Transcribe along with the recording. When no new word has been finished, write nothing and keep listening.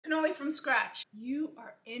from scratch, you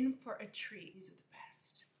are in for a treat. These are the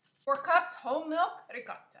best. 4 cups whole milk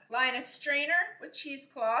ricotta. Line a strainer with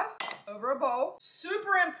cheesecloth over a bowl.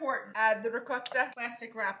 Super important. Add the ricotta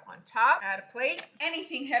plastic wrap on top. Add a plate.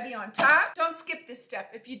 Anything heavy on top. Don't skip this step.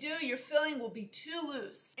 If you do, your filling will be too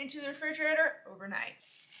loose. Into the refrigerator overnight.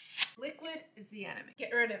 Liquid is the enemy.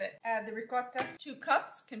 Get rid of it. Add the ricotta. 2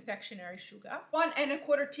 cups confectionery sugar. 1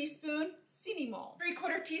 1/4 teaspoon cinnamon.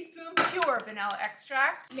 3/4 teaspoon pure vanilla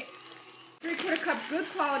extract. Mix. 3/4 cup good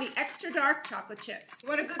quality extra dark chocolate chips. You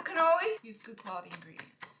want a good cannoli? Use good quality ingredients.